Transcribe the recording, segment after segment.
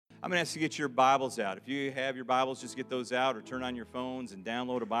I'm going to ask you to get your Bibles out. If you have your Bibles, just get those out or turn on your phones and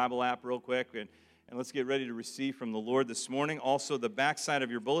download a Bible app real quick. And let's get ready to receive from the Lord this morning. Also, the backside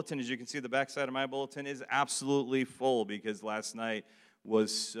of your bulletin, as you can see, the backside of my bulletin is absolutely full because last night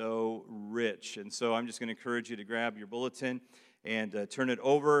was so rich. And so I'm just going to encourage you to grab your bulletin and turn it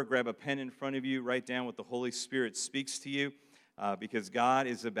over, grab a pen in front of you, write down what the Holy Spirit speaks to you. Because God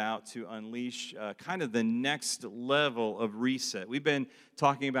is about to unleash kind of the next level of reset. We've been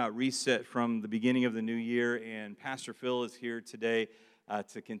talking about reset from the beginning of the new year, and Pastor Phil is here today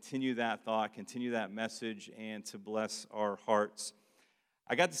to continue that thought, continue that message, and to bless our hearts.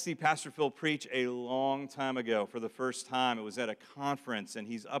 I got to see Pastor Phil preach a long time ago for the first time. It was at a conference, and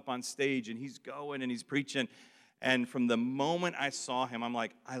he's up on stage, and he's going, and he's preaching. And from the moment I saw him, I'm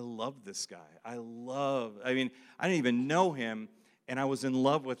like, I love this guy. I didn't even know him, and I was in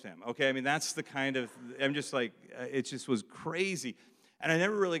love with him. Okay, I mean, that's the kind of, I'm just like, it just was crazy. And I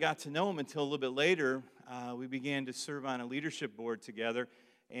never really got to know him until a little bit later. We began to serve on a leadership board together,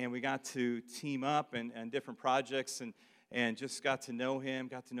 and we got to team up and different projects, and just got to know him,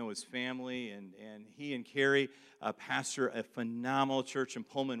 got to know his family, and he and Carrie pastor a phenomenal church in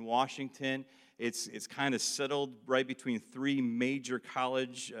Pullman, Washington. It's kind of settled right between three major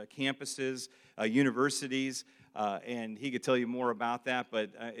college campuses, universities, and he could tell you more about that, but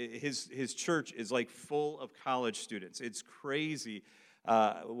his church is like full of college students. It's crazy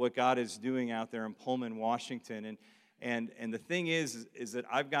what God is doing out there in Pullman, Washington, and the thing is that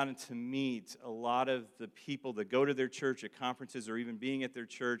I've gotten to meet a lot of the people that go to their church at conferences or even being at their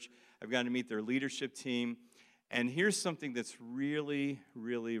church. I've gotten to meet their leadership team, and here's something that's really,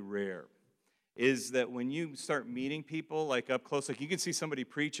 really rare. Is that when you start meeting people like up close, like you can see somebody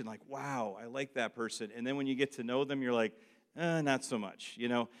preach and like, wow, I like that person. And then when you get to know them, you're like, not so much, you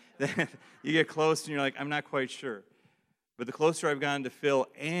know. You get close and you're like, I'm not quite sure. But the closer I've gotten to Phil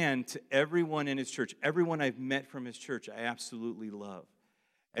and to everyone in his church, everyone I've met from his church, I absolutely love.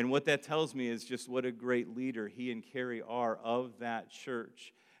 And what that tells me is just what a great leader he and Carrie are of that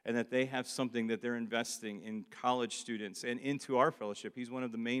church, and that they have something that they're investing in college students and into our fellowship. He's one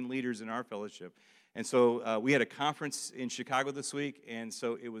of the main leaders in our fellowship. And so we had a conference in Chicago this week, and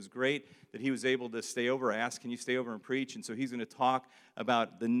so it was great that he was able to stay over. I asked, can you stay over and preach? And so he's going to talk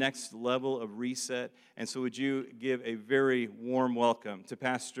about the next level of reset. And so would you give a very warm welcome to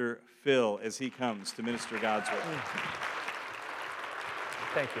Pastor Phil as he comes to minister God's word.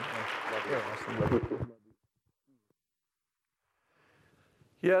 Thank you.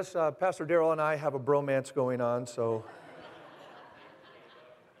 Yes, Pastor Darrell and I have a bromance going on, so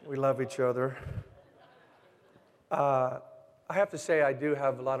we love each other. I have to say I do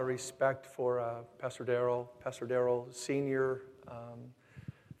have a lot of respect for Pastor Darrell Sr.,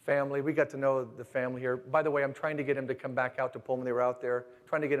 family. We got to know the family here. By the way, I'm trying to get him to come back out to Pullman. They were out there,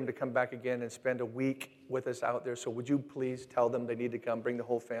 trying to get him to come back again and spend a week with us out there. So would you please tell them they need to come, bring the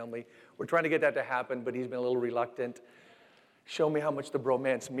whole family. We're trying to get that to happen, but he's been a little reluctant. Show me how much the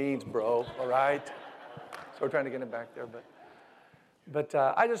bromance means, bro, all right? So we're trying to get him back there. But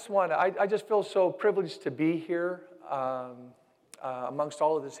I just feel so privileged to be here amongst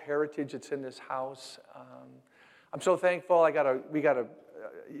all of this heritage that's in this house. I'm so thankful.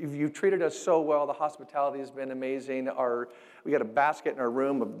 You've treated us so well. The hospitality has been amazing. We got a basket in our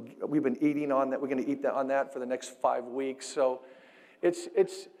room. We've been eating on that. We're going to eat on that for the next 5 weeks. So it's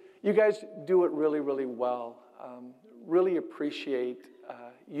you guys do it really, really well. Really appreciate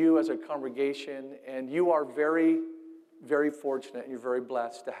you as a congregation, and you are very, very fortunate, and you're very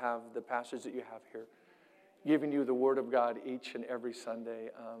blessed to have the pastors that you have here, giving you the Word of God each and every Sunday.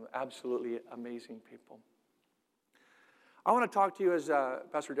 Absolutely amazing people. I want to talk to you, as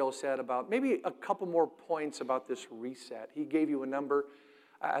Pastor Dill said, about maybe a couple more points about this reset. He gave you a number.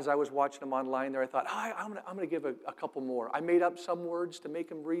 As I was watching him online there, I thought, I'm going to give a couple more. I made up some words to make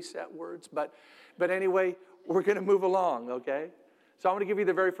them reset words, but anyway, we're going to move along, okay? So I'm going to give you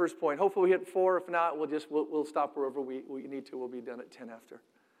the very first point. Hopefully we hit 4. If not, we'll stop wherever we need to. We'll be done at 10 after.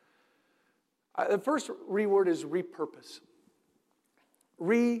 The first word is repurpose.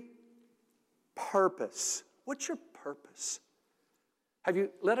 Repurpose. What's your purpose? Have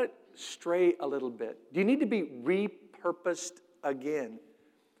you let it stray a little bit? Do you need to be repurposed again?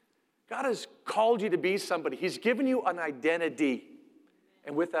 God has called you to be somebody. He's given you an identity,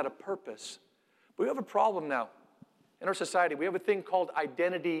 and with that, a purpose. But we have a problem now in our society. We have a thing called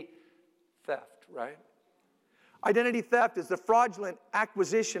identity theft, right? Identity theft is the fraudulent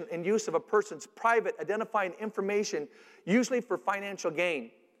acquisition and use of a person's private identifying information, usually for financial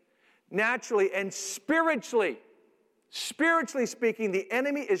gain. Naturally and spiritually speaking, the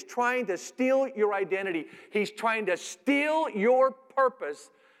enemy is trying to steal your identity. He's trying to steal your purpose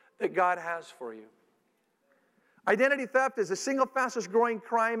that God has for you. Identity theft is the single fastest growing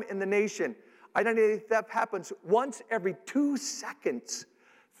crime in the nation. Identity theft happens once every 2 seconds.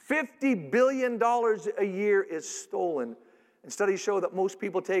 $50 billion a year is stolen. And studies show that most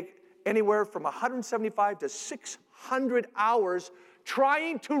people take anywhere from 175 to 600 hours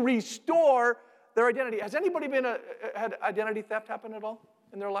trying to restore their identity. Has anybody had identity theft happen at all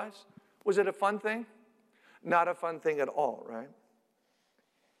in their lives? Was it a fun thing? Not a fun thing at all, right?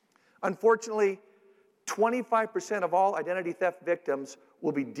 Unfortunately, 25% of all identity theft victims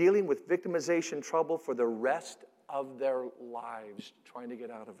will be dealing with victimization trouble for the rest of their lives, trying to get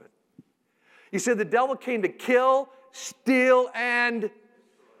out of it. You said the devil came to kill, steal, and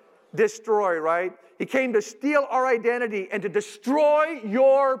destroy, right? He came to steal our identity and to destroy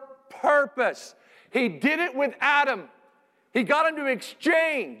your purpose. He did it with Adam. He got him to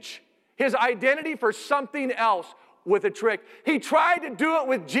exchange his identity for something else with a trick. He tried to do it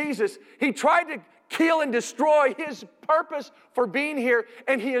with Jesus. He tried to kill and destroy his purpose for being here,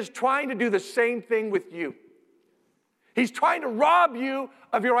 and he is trying to do the same thing with you. He's trying to rob you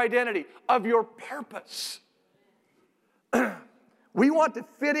of your identity, of your purpose. We want to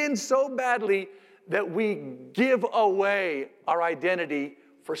fit in so badly that we give away our identity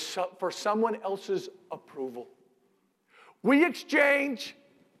for someone else's approval. We exchange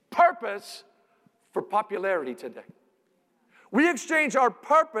purpose for popularity today. We exchange our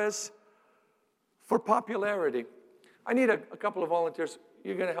purpose for popularity. I need a couple of volunteers.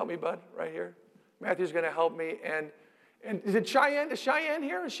 You're going to help me, bud, right here? Matthew's going to help me. And is Cheyenne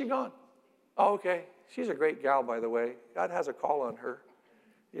here? Is she gone? Oh, okay. She's a great gal, by the way. God has a call on her.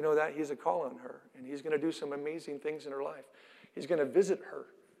 You know that? He's a call on her. And he's going to do some amazing things in her life. He's going to visit her.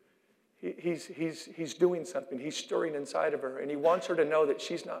 He's doing something. He's stirring inside of her. And he wants her to know that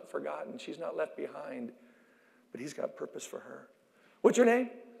she's not forgotten. She's not left behind. But he's got purpose for her. What's your name?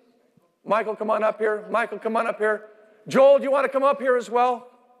 Michael, come on up here. Michael, come on up here. Joel, do you want to come up here as well?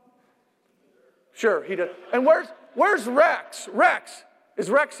 Sure, he does. And where's Rex? Rex. Is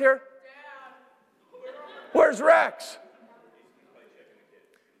Rex here? Where's Rex?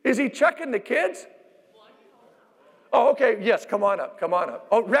 Is he checking the kids? Oh, okay. Yes, come on up. Come on up.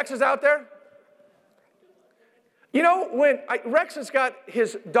 Oh, Rex is out there? You know, Rex has got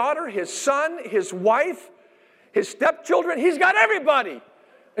his daughter, his son, his wife, his stepchildren. He's got everybody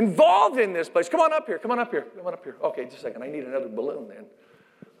involved in this place. Come on up here. Come on up here. Come on up here. Okay, just a second. I need another balloon then.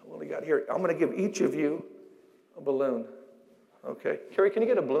 What do we got here? I'm going to give each of you a balloon. Okay. Carrie, can you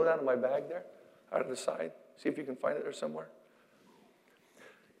get a balloon out of my bag there? Out of the side. See if you can find it there somewhere.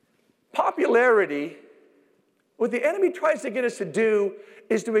 Popularity, what the enemy tries to get us to do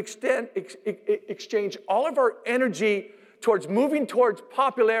is to exchange all of our energy towards moving towards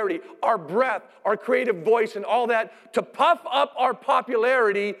popularity, our breath, our creative voice, and all that, to puff up our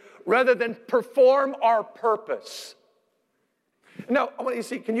popularity rather than perform our purpose. Now, I want you to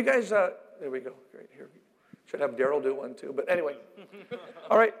see, can you guys, there we go, great, here. Should have Daryl do one too, but anyway.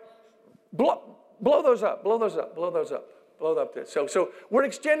 All right, blow those up, blow those up, blow those up. Blow up this. So we're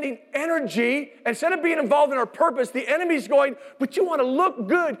extending energy. Instead of being involved in our purpose, the enemy's going, but you want to look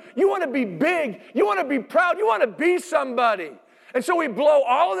good. You want to be big. You want to be proud. You want to be somebody. And so we blow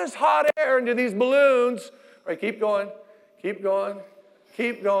all of this hot air into these balloons. All right, keep going. Keep going.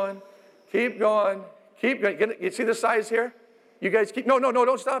 Keep going. Keep going. Keep going. You see the size here? You guys keep, no,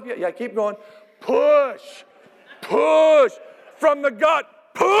 don't stop yet. Yeah, keep going. Push. Push. From the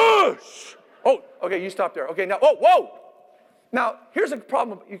gut. Push. Oh, okay, you stop there. Okay, now, whoa. Now, here's a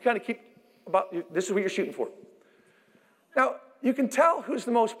problem. You kind of keep this is what you're shooting for. Now, you can tell who's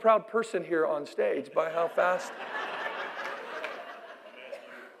the most proud person here on stage by how fast.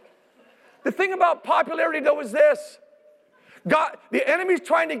 The thing about popularity, though, is this. The enemy's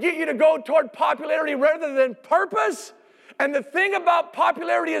trying to get you to go toward popularity rather than purpose. And the thing about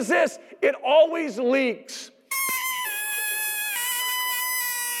popularity is this. It always leaks.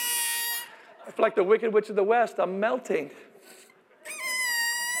 I feel like the Wicked Witch of the West. I'm melting.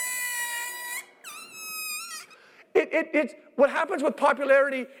 It's what happens with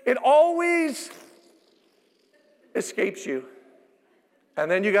popularity, it always escapes you. And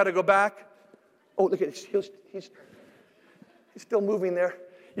then you got to go back. Oh, look at it. He's still moving there.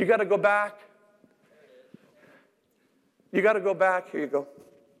 You got to go back. You got to go back. Here you go.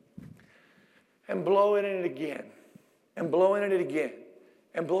 And blow in it again. And blow in it again.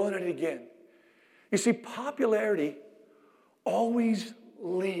 And blow in it again. You see, popularity always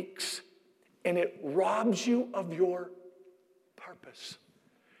leaks. And it robs you of your purpose.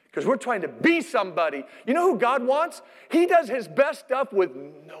 Because we're trying to be somebody. You know who God wants? He does his best stuff with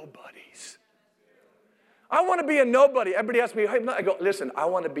nobodies. I want to be a nobody. Everybody asks me, hey, I go, listen, I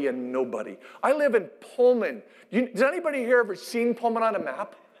want to be a nobody. I live in Pullman. Does anybody here ever seen Pullman on a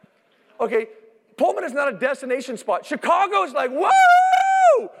map? Okay, Pullman is not a destination spot. Chicago is like,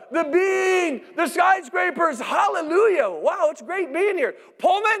 woo! The bean, the skyscrapers, hallelujah. Wow, it's great being here.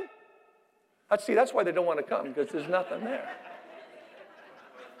 Pullman? That's why they don't want to come, because there's nothing there.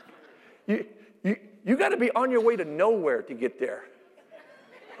 You got to be on your way to nowhere to get there.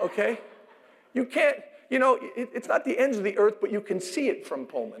 Okay? You can't, it's not the ends of the earth, but you can see it from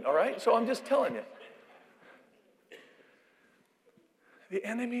Pullman, all right? So I'm just telling you. The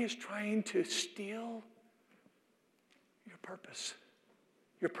enemy is trying to steal your purpose.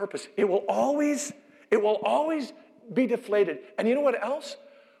 Your purpose. It will always be deflated. And you know what else?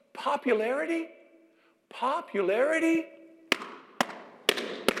 Popularity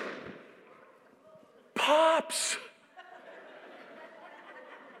pops.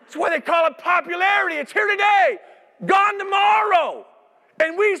 That's why they call it popularity. It's here today, gone tomorrow.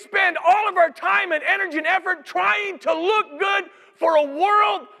 And we spend all of our time and energy and effort trying to look good for a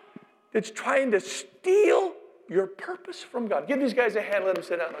world that's trying to steal your purpose from God. Give these guys a hand, let them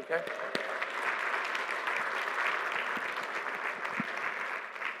sit down, okay?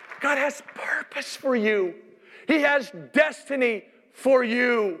 God has purpose for you. He has destiny for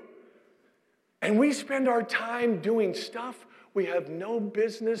you. And we spend our time doing stuff we have no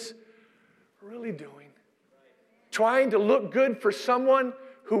business really doing. Trying to look good for someone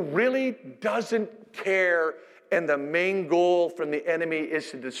who really doesn't care. And the main goal from the enemy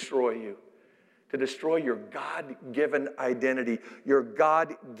is to destroy you. To destroy your God-given identity, your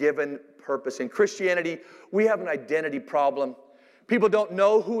God-given purpose. In Christianity, we have an identity problem. People don't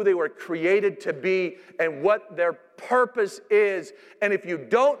know who they were created to be and what their purpose is. And if you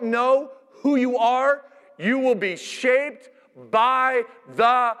don't know who you are, you will be shaped by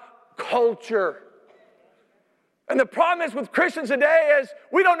the culture. And the problem is with Christians today is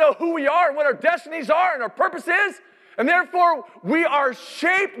we don't know who we are and what our destinies are and our purpose is. And therefore, we are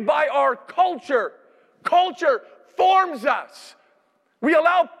shaped by our culture. Culture forms us. We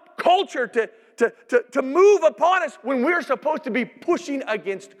allow culture to move upon us when we're supposed to be pushing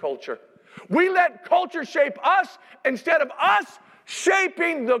against culture. We let culture shape us instead of us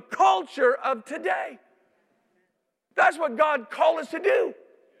shaping the culture of today. That's what God called us to do.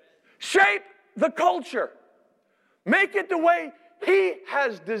 Shape the culture. Make it the way He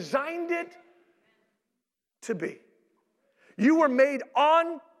has designed it to be. You were made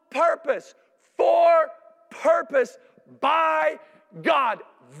on purpose, for purpose, by God.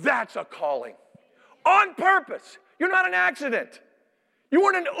 That's a calling. On purpose. You're not an accident. You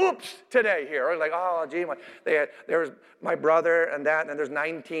weren't an oops today here. Like, oh, gee, there's my brother and that, and then there's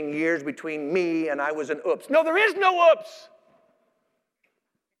 19 years between me and I was an oops. No, there is no oops.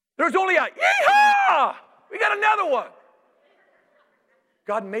 There's only a yee-haw! We got another one.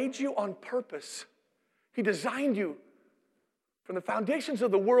 God made you on purpose. He designed you from the foundations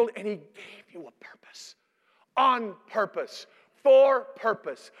of the world, and He gave you a purpose. On purpose. For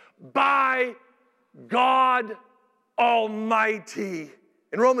purpose. By God Almighty.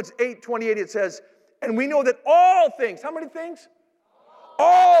 In Romans 8:28 it says, and we know that all things, how many things?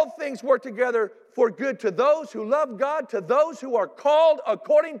 All things work together for good to those who love God, to those who are called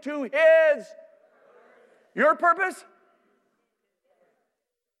according to His. Your purpose?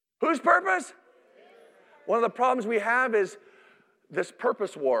 Whose purpose? One of the problems we have is this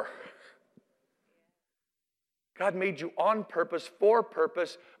purpose war. God made you on purpose, for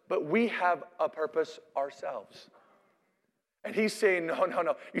purpose, but we have a purpose ourselves. And He's saying,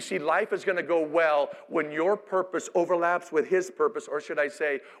 no. You see, life is going to go well when your purpose overlaps with His purpose, or should I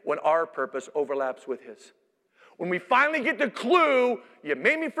say, when our purpose overlaps with His. When we finally get the clue, you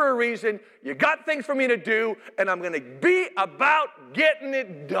made me for a reason, you got things for me to do, and I'm going to be about getting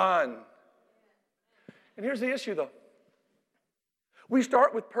it done. And here's the issue, though. We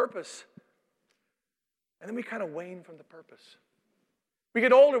start with purpose, and then we kind of wane from the purpose. We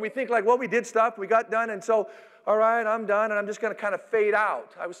get older, we think like, well, we did stuff, we got done, and so, all right, I'm done, and I'm just going to kind of fade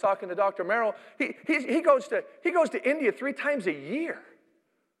out. I was talking to Dr. Merrill. He goes to India 3 times a year.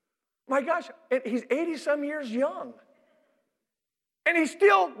 My gosh, and he's 80-some years young. And he's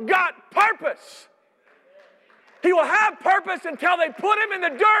still got purpose. He will have purpose until they put him in the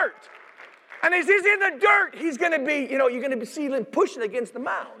dirt. And as he's in the dirt, he's going to be, you're going to see him pushing against the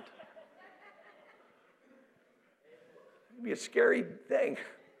mound. It'd be a scary thing.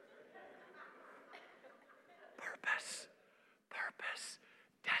 Purpose,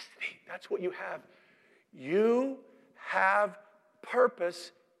 destiny. That's what you have. You have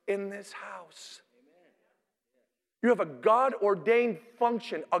purpose in this house. You have a God-ordained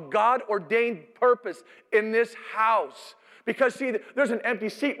function, a God-ordained purpose in this house. Because, see, there's an empty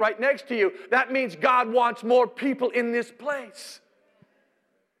seat right next to you. That means God wants more people in this place.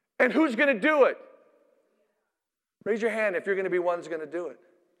 And who's going to do it? Raise your hand if you're going to be one who's going to do it.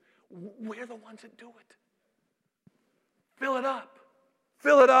 We're the ones that do it. Fill it up.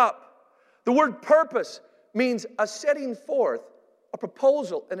 Fill it up. The word purpose means a setting forth, a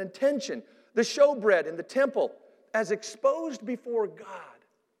proposal, an intention. The showbread in the temple as exposed before God.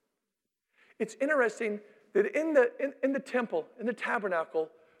 It's interesting that in the temple, in the tabernacle,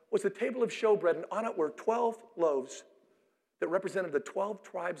 was the table of showbread, and on it were 12 loaves that represented the 12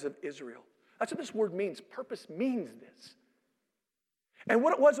 tribes of Israel. That's what this word means. Purpose means this. And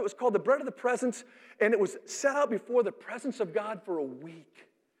what it was called the bread of the presence, and it was set out before the presence of God for a week.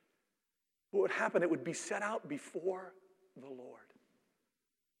 What would happen? It would be set out before the Lord.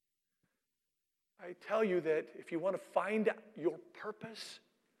 I tell you that if you want to find your purpose,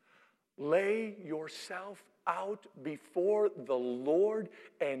 lay yourself out before the Lord,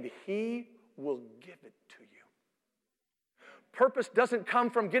 and He will give it to you. Purpose doesn't come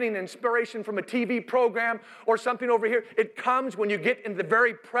from getting inspiration from a TV program or something over here. It comes when you get in the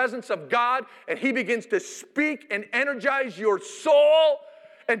very presence of God, and He begins to speak and energize your soul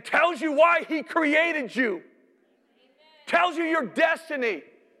and tells you why He created you. Amen. Tells you your destiny.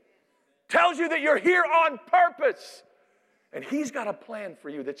 Tells you that you're here on purpose. And He's got a plan for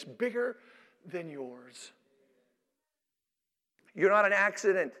you that's bigger than yours. You're not an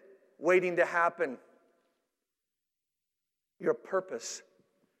accident waiting to happen. You're a purpose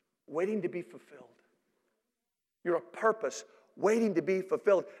waiting to be fulfilled. You're a purpose waiting to be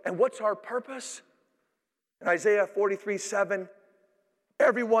fulfilled. And what's our purpose? In Isaiah 43:7,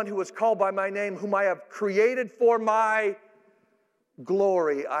 everyone who is called by my name, whom I have created for my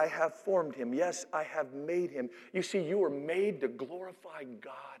glory, I have formed him. Yes, I have made him. You see, you were made to glorify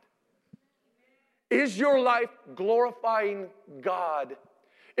God. Is your life glorifying God?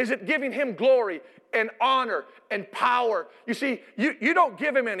 Is it giving Him glory and honor and power? You see, you don't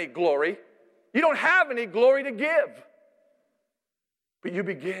give Him any glory. You don't have any glory to give. But you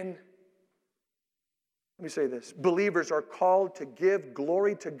begin, let me say this, believers are called to give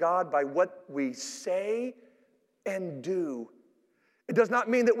glory to God by what we say and do. It does not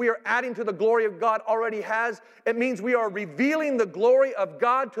mean that we are adding to the glory of God already has. It means we are revealing the glory of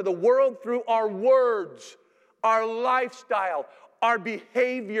God to the world through our words, our lifestyle, our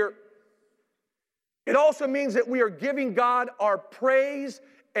behavior. It also means that we are giving God our praise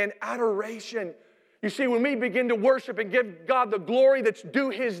and adoration. You see, when we begin to worship and give God the glory that's due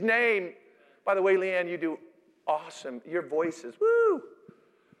His name, by the way, Leanne, you do awesome. Your voice is, woo,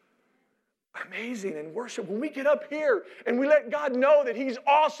 amazing in worship. When we get up here and we let God know that He's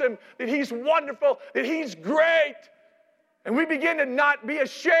awesome, that He's wonderful, that He's great, and we begin to not be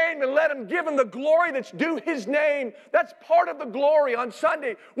ashamed and let Him give Him the glory that's due His name. That's part of the glory on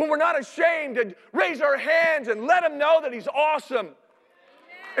Sunday, when we're not ashamed to raise our hands and let Him know that He's awesome.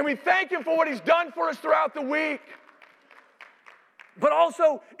 And we thank Him for what He's done for us throughout the week. But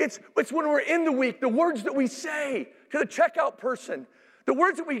also, it's when we're in the week, the words that we say to the checkout person, the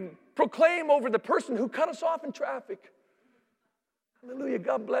words that we proclaim over the person who cut us off in traffic. Hallelujah,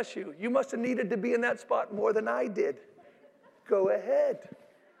 God bless you. You must have needed to be in that spot more than I did. Go ahead.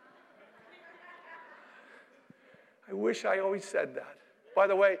 I wish I always said that. By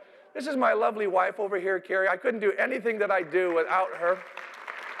the way, this is my lovely wife over here, Carrie. I couldn't do anything that I do without her.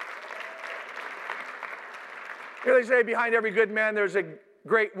 Here they say, behind every good man, there's a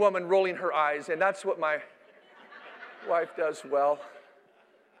great woman rolling her eyes, and that's what my wife does well.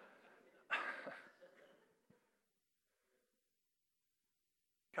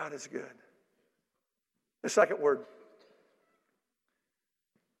 God is good. The second word,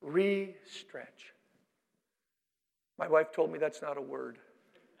 re-stretch. My wife told me that's not a word.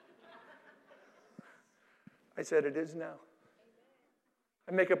 I said it is now.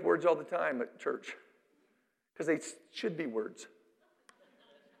 I make up words all the time at church because they should be words.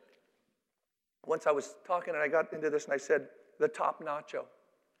 Once I was talking and I got into this and I said, the top nacho.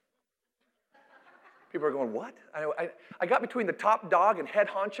 People are going, what? I got between the top dog and head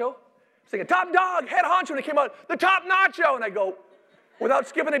honcho. I was thinking, top dog, head honcho, and it came out, the top nacho. And I go, without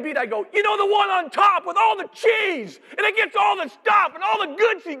skipping a beat, I go, you know, the one on top with all the cheese, and it gets all the stuff and all the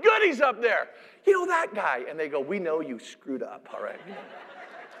goodies up there. You know that guy. And they go, we know you screwed up, all right.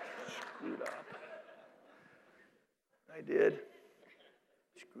 Screwed up. I did.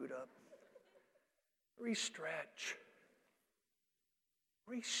 Screwed up. Re-stretch.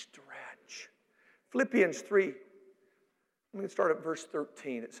 Re-stretch. Philippians 3. I'm going to start at verse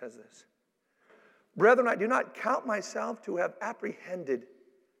 13. It says this. Brethren, I do not count myself to have apprehended,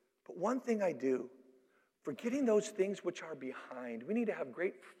 but one thing I do, forgetting those things which are behind. We need to have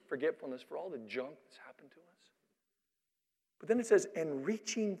great forgetfulness for all the junk that's happened to us. But then it says, and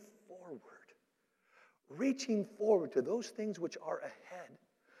reaching forward to those things which are ahead,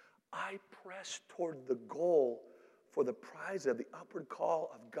 I press toward the goal for the prize of the upward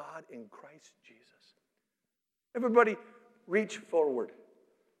call of God in Christ Jesus. Everybody, reach forward.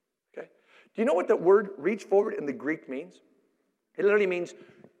 Okay? Do you know what the word reach forward in the Greek means? It literally means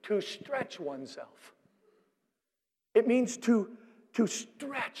to stretch oneself. It means to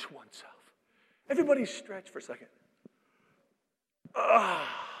stretch oneself. Everybody stretch for a second.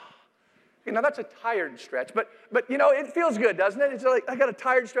 Okay, now that's a tired stretch, but it feels good, doesn't it? It's like, I got a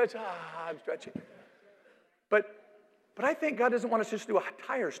tired stretch. I'm stretching. But I think God doesn't want us just to do a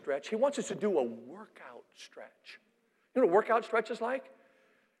tired stretch. He wants us to do a workout stretch. You know what a workout stretch is like?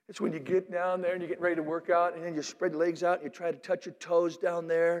 It's when you get down there and you get ready to work out, and then you spread your legs out and you try to touch your toes down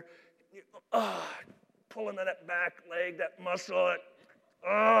there. Pulling on that back leg, that muscle.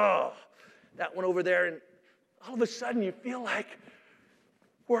 That one over there, and all of a sudden you feel like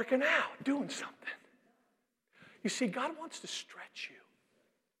working out, doing something. You see, God wants to stretch you.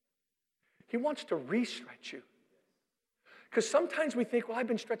 He wants to re-stretch you. Because sometimes we think, well, I've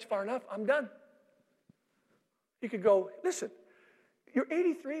been stretched far enough, I'm done. He could go, listen, you're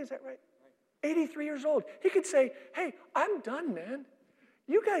 83, is that right? 83 years old. He could say, hey, I'm done, man.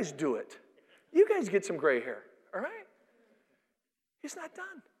 You guys do it. You guys get some gray hair, all right? He's not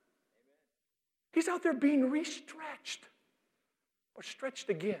done. He's out there being re-stretched. Or stretched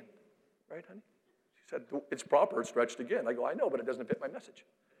again. Right, honey? She said, it's proper, it's stretched again. I go, I know, but it doesn't fit my message.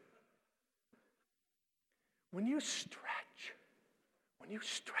 When you stretch,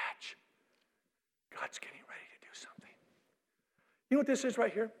 God's getting ready to do something. You know what this is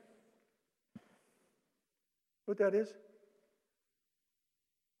right here? What that is?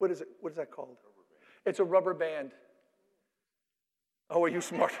 What is it? What is that called? It's a rubber band. Oh, are you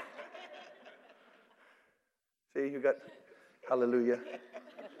smart? See, you got... Hallelujah.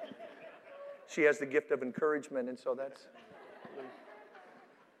 She has the gift of encouragement, and so that's...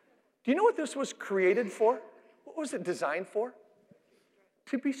 Do you know what this was created for? What was it designed for?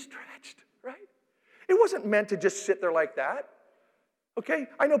 To be stretched, right? It wasn't meant to just sit there like that. Okay?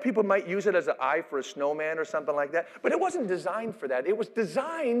 I know people might use it as an eye for a snowman or something like that, but it wasn't designed for that. It was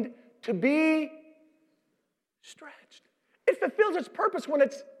designed to be stretched. It fulfills its purpose when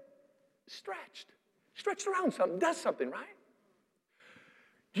it's stretched. Stretched around something, does something, right?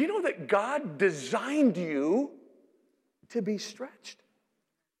 Do you know that God designed you to be stretched?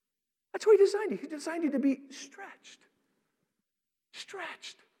 That's what He designed you. He designed you to be stretched.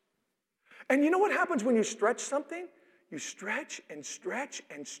 Stretched. And you know what happens when you stretch something? You stretch and stretch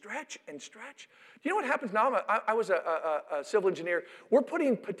and stretch and stretch. Do you know what happens now? I was a civil engineer. We're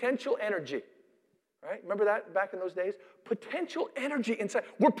putting potential energy. Right? Remember that back in those days? Potential energy inside.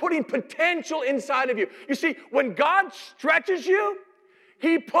 We're putting potential inside of you. You see, when God stretches you,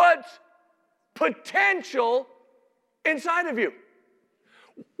 He puts potential inside of you.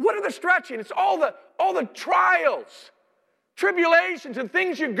 What are the stretching? It's all the trials, tribulations, and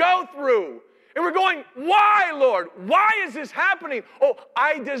things you go through. And we're going, why, Lord? Why is this happening? Oh,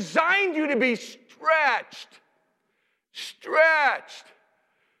 I designed you to be stretched. Stretched.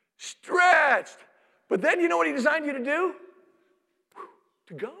 Stretched. But then you know what He designed you to do?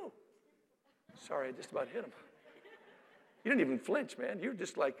 To go. Sorry, I just about hit him. You didn't even flinch, man. You're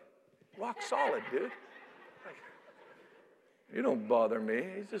just like rock solid, dude. Like, you don't bother me.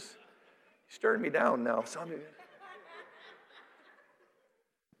 He's just stirring me down now. Stretch.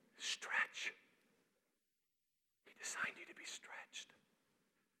 He designed you to be stretched.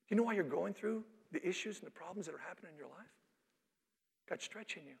 Do you know why you're going through the issues and the problems that are happening in your life? God's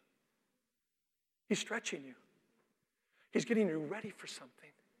stretching you. He's stretching you. He's getting you ready for something.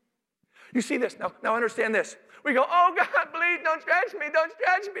 You see this. Now understand this. We go, oh, God, please, don't stretch me, don't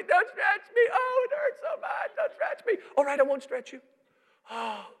stretch me, don't stretch me. Oh, it hurts so much, don't stretch me. All right, I won't stretch you.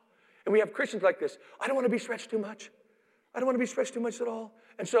 Oh. And we have Christians like this. I don't want to be stretched too much. I don't want to be stretched too much at all.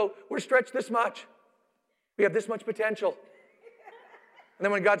 And so we're stretched this much. We have this much potential. And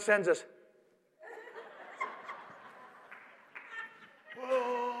then when God sends us,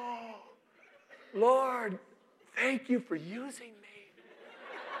 oh, Lord, thank you for using me.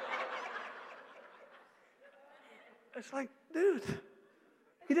 It's like, dude,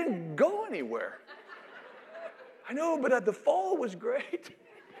 you didn't go anywhere. I know, but the fall was great.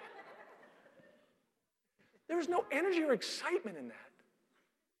 There was no energy or excitement in that.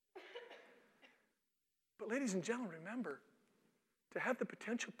 But ladies and gentlemen, remember, to have the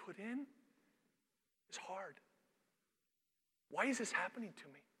potential put in, is hard. Why is this happening to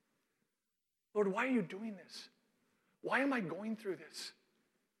me? Lord, why are you doing this? Why am I going through this?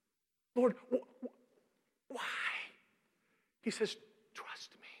 Lord, why? He says,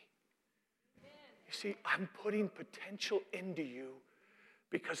 trust me. You see, I'm putting potential into you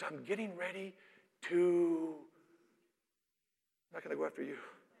because I'm getting ready to, I'm not going to go after you,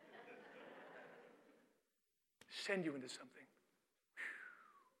 send you into something.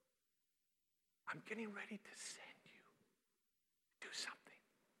 I'm getting ready to send you. Do something.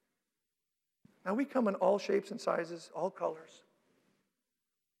 Now, we come in all shapes and sizes, all colors.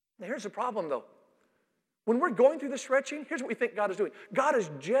 Now, here's the problem, though. When we're going through the stretching, here's what we think God is doing. God is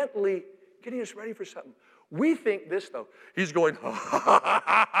gently getting us ready for something. We think this, though. He's going,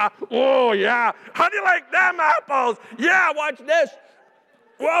 oh, yeah. How do you like them apples? Yeah, watch this.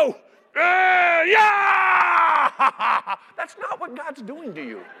 Whoa. Yeah. That's not what God's doing to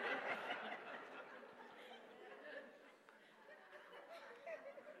you.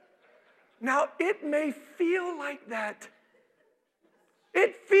 Now, it may feel like that.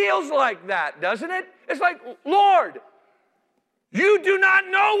 It feels like that, doesn't it? It's like, Lord, you do not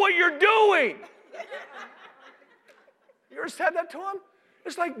know what you're doing. You ever said that to him?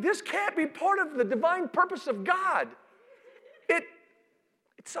 It's like, this can't be part of the divine purpose of God. It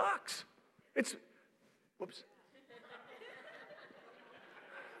sucks. Whoops.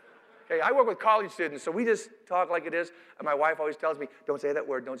 Okay, I work with college students, so we just talk like it is, and my wife always tells me, don't say that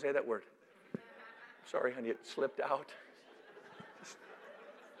word, don't say that word. Sorry, honey, it slipped out.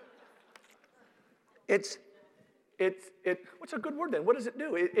 What's a good word then? What does it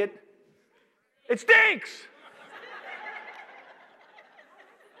do? It stinks.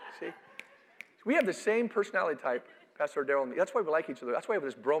 See? We have the same personality type, Pastor Darrell and me. That's why we like each other. That's why we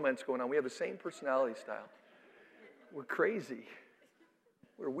have this bromance going on. We have the same personality style. We're crazy.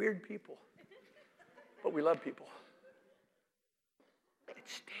 We're weird people. But we love people. It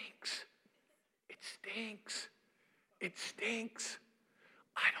stinks. It stinks. It stinks.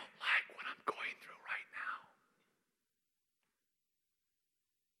 I don't like what I'm going through right now.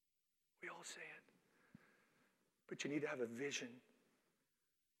 We all say it. But you need to have a vision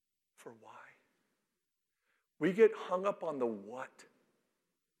for why. We get hung up on the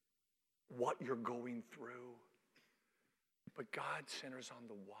what you're going through. But God centers on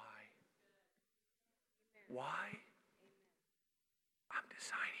the why. Why? I'm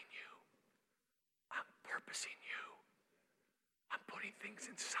designing you. I'm purposing you. I'm putting things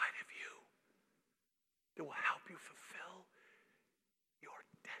inside of you that will help you fulfill your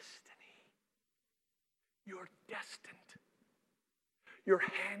destiny. You're destined. You're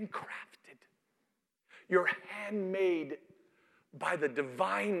handcrafted. You're handmade by the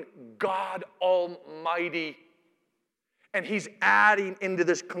divine God Almighty. And he's adding into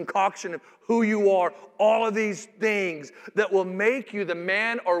this concoction of who you are, all of these things that will make you the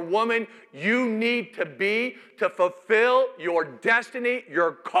man or woman you need to be to fulfill your destiny,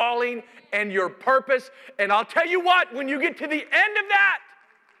 your calling, and your purpose. And I'll tell you what, when you get to the end of that,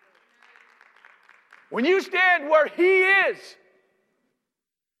 when you stand where he is,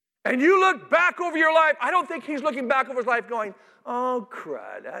 and you look back over your life, I don't think he's looking back over his life going, oh,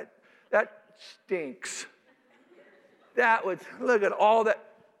 crud, that stinks. Look at all that.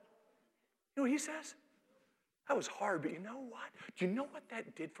 You know what he says? That was hard, but you know what? Do you know what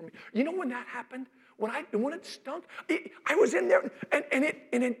that did for me? You know when that happened? When it stunk? I was in there, and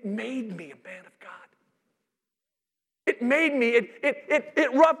it made me a man of God. It made me,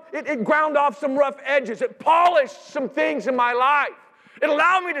 it ground off some rough edges. It polished some things in my life. It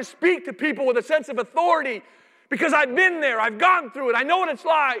allowed me to speak to people with a sense of authority because I've been there. I've gone through it. I know what it's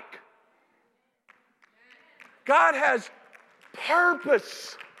like. God has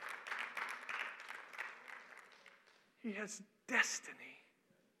purpose. He has destiny.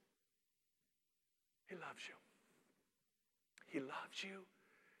 He loves you. He loves you.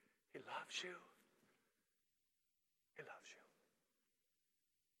 He loves you. He loves you.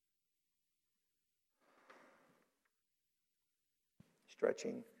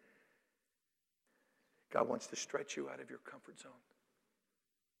 Stretching. God wants to stretch you out of your comfort zone.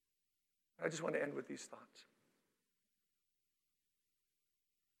 I just want to end with these thoughts.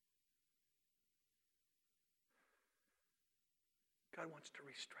 God wants to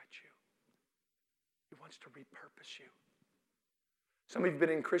re-stretch you. He wants to repurpose you. Some of you have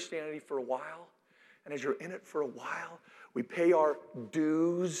been in Christianity for a while, and as you're in it for a while, we pay our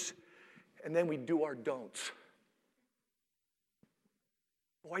dues, and then we do our don'ts.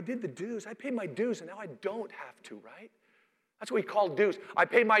 Well, I did the dues. I paid my dues, and now I don't have to, right? That's what we call dues. I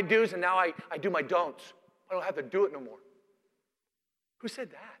paid my dues, and now I do my don'ts. I don't have to do it no more. Who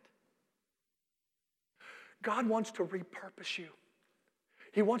said that? God wants to repurpose you.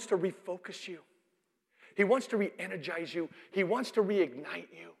 He wants to refocus you. He wants to re-energize you. He wants to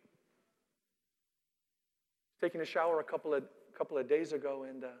reignite you. Taking a shower a couple of days ago,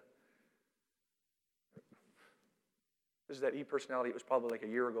 and this is that E-personality. It was probably like a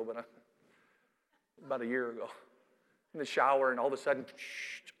year ago, but about a year ago. In the shower, and all of a sudden,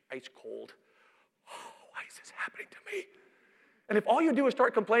 ice cold. Oh, why is this happening to me? And if all you do is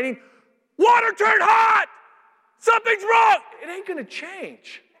start complaining, water turned hot! Something's wrong! It ain't going to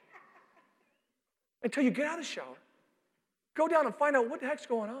change until you get out of the shower, go down and find out what the heck's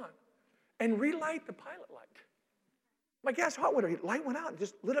going on, and relight the pilot light. My gas hot water light went out and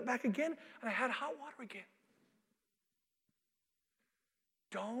just lit it back again, and I had hot water again.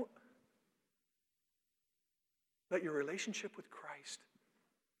 Don't let your relationship with Christ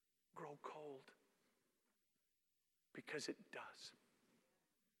grow cold, because it does.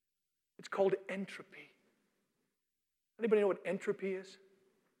 It's called entropy. Anybody know what entropy is?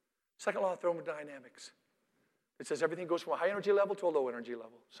 Second law of thermodynamics. It says everything goes from a high energy level to a low energy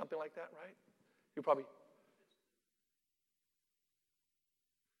level. Something like that, right? You probably...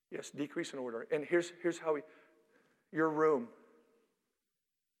 Yes, decrease in order. And here's how your room.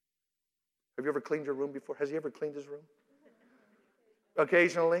 Have you ever cleaned your room before? Has he ever cleaned his room?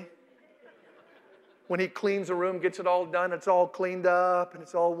 Occasionally. When he cleans a room, gets it all done, it's all cleaned up, and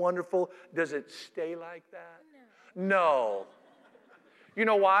it's all wonderful. Does it stay like that? No. You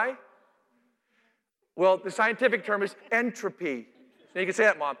know why? Well, the scientific term is entropy. So you can say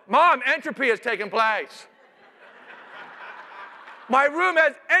that, Mom. Mom, entropy has taken place. My room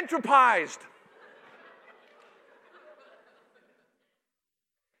has entropized.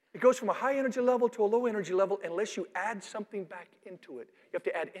 It goes from a high energy level to a low energy level unless you add something back into it. You have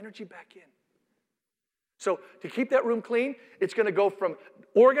to add energy back in. So to keep that room clean, it's going to go from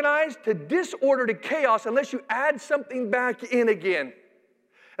organized to disorder to chaos unless you add something back in again.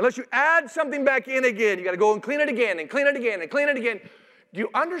 Unless you add something back in again. You got to go and clean it again and clean it again and clean it again. Do you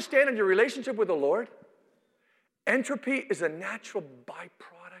understand in your relationship with the Lord? Entropy is a natural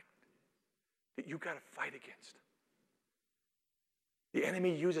byproduct that you got to fight against. The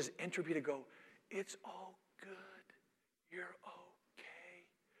enemy uses entropy to go, it's all good. You're okay.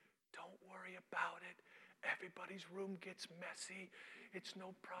 Don't worry about it. Everybody's room gets messy. It's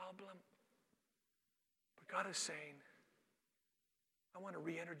no problem. But God is saying, I want to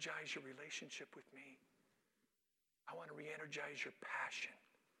re-energize your relationship with me. I want to re-energize your passion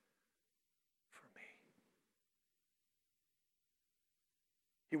for me.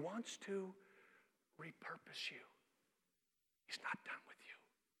 He wants to repurpose you. He's not done with you.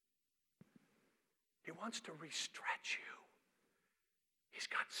 He wants to restretch you. He's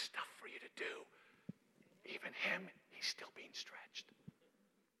got stuff for you to do. Even him, he's still being stretched.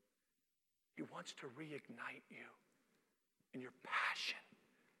 He wants to reignite you in your passion,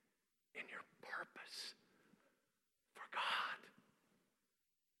 in your purpose for God.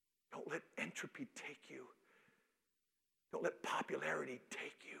 Don't let entropy take you. Don't let popularity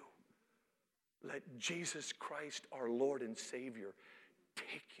take you. Let Jesus Christ, our Lord and Savior,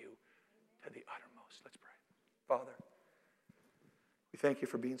 take you to the uttermost. Let's pray. Father, we thank you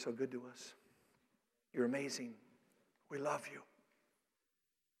for being so good to us. You're amazing. We love you.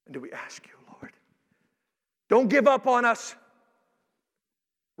 And do we ask you, Lord, don't give up on us.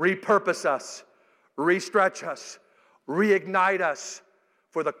 Repurpose us. Restretch us. Reignite us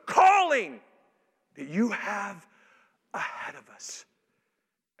for the calling that you have ahead of us.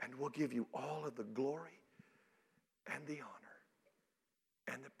 And we'll give you all of the glory and the honor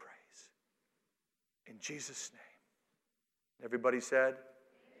and the praise. In Jesus' name. Everybody said?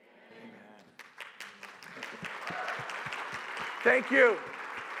 Amen. Thank you.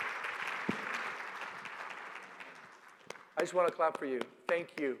 I just want to clap for you.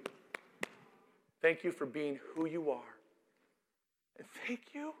 Thank you. Thank you for being who you are. And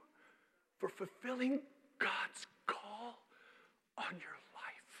thank you for fulfilling God's call on your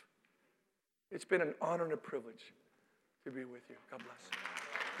life. It's been an honor and a privilege to be with you. God bless.